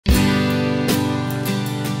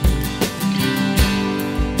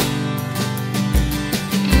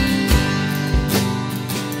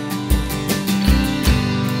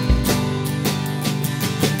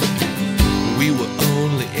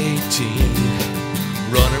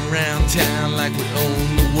around town like we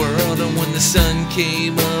own the world, and when the sun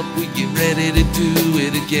came up, we get ready to do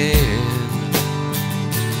it again.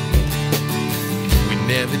 We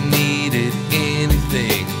never needed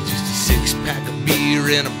anything, just a six-pack of beer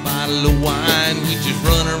and a bottle of wine. We just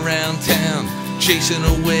run around town, chasing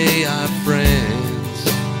away our friends.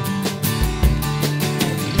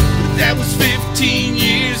 That was 15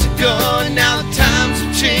 years ago, and now the times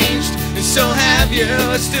have changed, and so have you.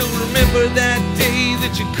 I still remember that day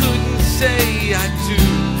that you couldn't say I do.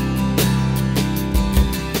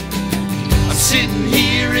 I'm sitting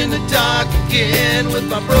here in the dark again with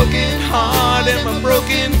my broken heart and my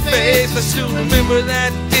broken face. I still remember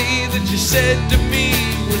that day that you said to me,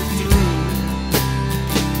 we're through.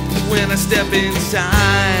 When I step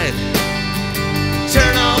inside,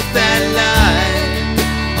 turn off that light,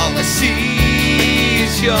 all I see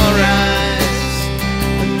is your eyes.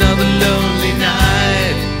 Another lonely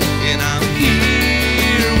night, and I'm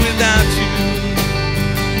here without you.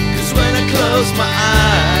 'Cause when I close my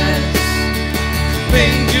eyes,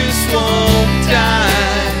 pain just won't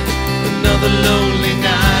die. Another lonely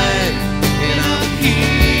night, and I'm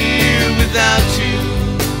here without you.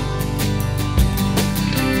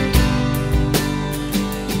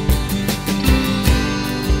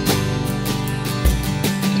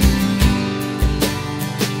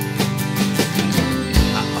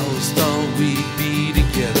 We'd be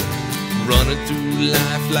together, running through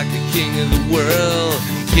life like the king of the world.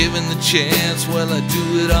 Given the chance, well, I'd do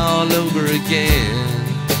it all over again.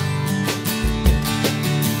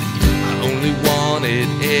 I only wanted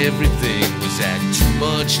everything. Was that too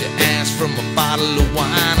much to ask from a bottle of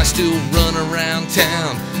wine? I still run around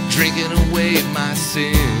town, drinking away my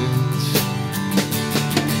sins.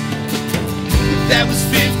 That was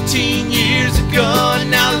 15 years ago, and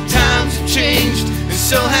now the times have changed, and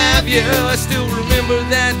so have you. I still remember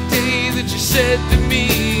that day that you said to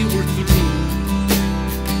me, we're through.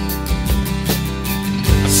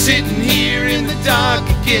 I'm sitting here in the dark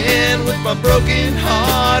again with my broken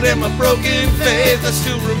heart and my broken faith. I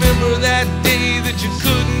still remember that day that you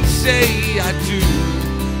couldn't say I do.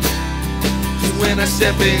 When I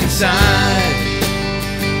step inside,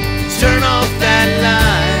 turn off that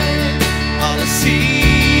light, all I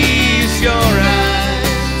see is your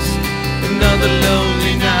eyes. Another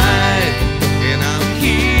lonely night, and I'm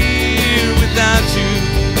here without you.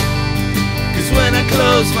 'Cause when I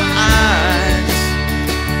close my eyes,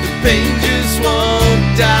 the pain just won't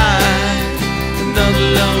die. Another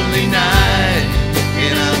lonely night,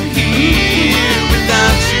 and I'm here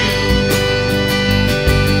without you.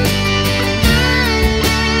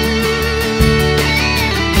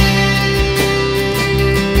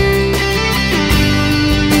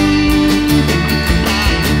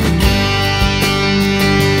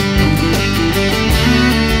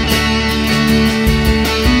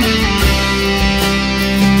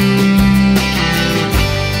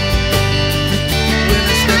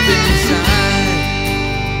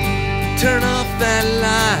 Turn off that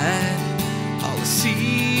light, all I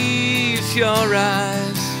see is your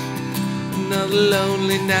eyes. Another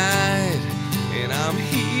lonely night, and I'm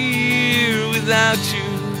here without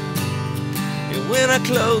you. And when I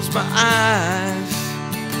close my eyes,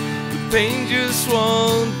 the pain just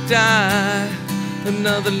won't die.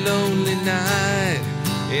 Another lonely night,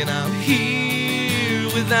 and I'm here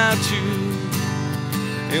without you.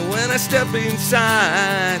 And when I step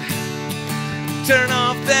inside, turn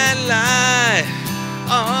off that light.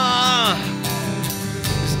 Oh,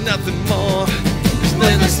 there's nothing more. There's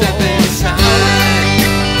nothing more.